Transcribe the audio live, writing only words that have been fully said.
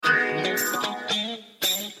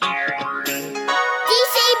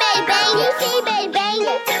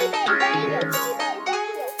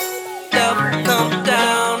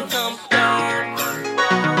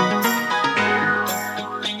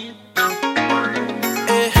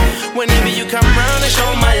Whenever you come round, I show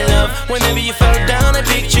my love. Whenever you fell down, I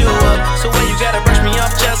picked you up. So why you gotta brush me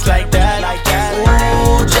off just like that?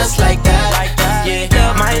 Ooh, just like that. Yeah,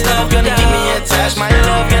 my love gonna keep me attached. My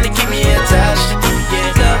love gonna keep me attached.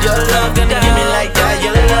 Yeah, your love gonna give me like that.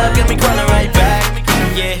 Your love got me crawling right back.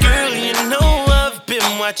 Yeah, girl, you know I've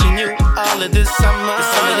been watching you all of this summer. There's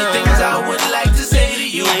so many things I would like to say to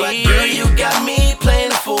you, but girl, you got me playing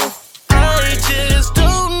the fool. I just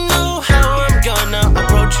don't know how I'm gonna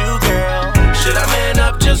approach you, girl. Should I man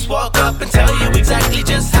up, just walk up and tell you exactly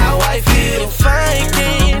just how I feel? If I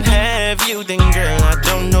can't have you, then girl, I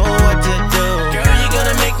don't know what to do. Girl, you're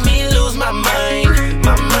gonna make me lose my mind,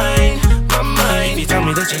 my mind, my mind. If you tell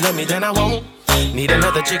me that you love me, then I won't need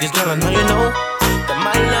another chick, 'cause girl, I know you know that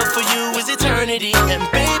my love for you is eternity. And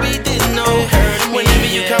baby, there's no hurt me. Whenever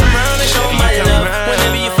you come round, I show my love.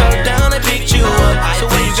 Whenever you fell down, I picked you up. So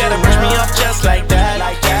why you gotta brush me off just like that?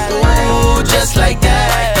 Ooh, just like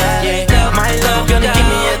that. Yeah, my love gonna keep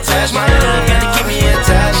me attached. My love gonna keep me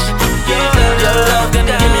attached. Yeah, your love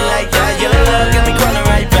gonna give me like that. Your love got me crawling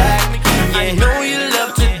right back. I know you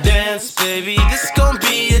love to dance, baby. This gon'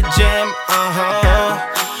 be a jam.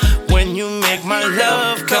 When you make my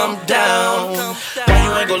love come down. Why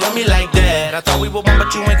you ain't gon' love me like that? I thought we were one,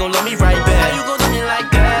 but you ain't gon' love me right back. How you gon' love me like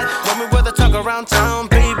that? When we were to talk around town,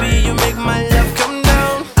 baby, you make my love come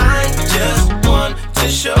down. I just want to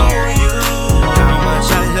show you how much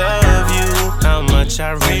I love you, how much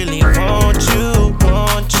I really want you,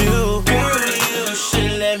 want you. Girl, you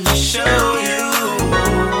should let me show you.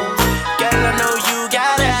 Girl, I know you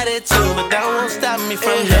got attitude, but that won't stop me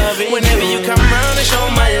from loving you. Whenever you come round, I show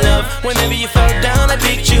my love. Whenever you fell down, I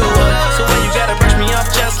picked you up. So why you gotta brush me off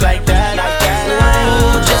just like that?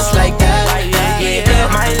 Ooh, just like that. Yeah,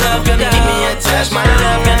 my love gonna keep me attached. My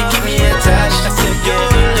love gonna keep me attached.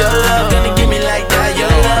 Yeah, your love gonna give me like that. Your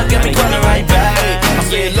love got me calling right back. I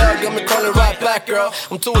say your love got me calling right back, girl.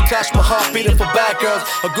 I'm too attached, my heart beating for bad girls.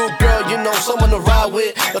 A good girl, you know, someone to ride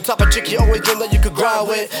with. The type of chick you always dream that you could grind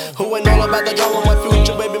with. Who ain't all about the drama, my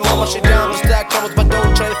future baby mama. She down to stack covers, but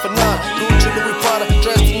don't trade it for none. Gucci, Louis Prada,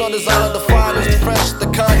 dressed in all designer, the finest, the fresh, the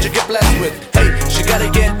kind you get blessed with. Hey, she gotta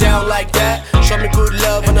get down like that. Show me good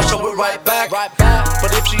love and I show it right back.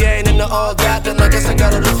 But if she ain't into all that, then I guess I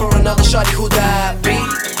gotta look for another shawty. Who that be?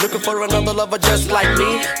 Looking for another lover just like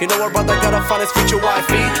me. You know her brother gotta find his future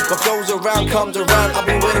wifey. What goes around comes around. I've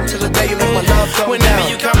been waiting till the day you make my love come Whenever down.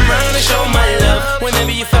 you come round, I show my love.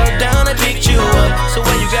 Whenever you fell down, I picked you up. So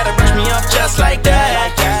why you gotta brush me off just like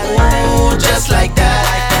that? Ooh, just like that.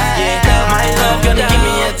 Yeah, my love gonna keep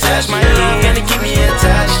me attached. My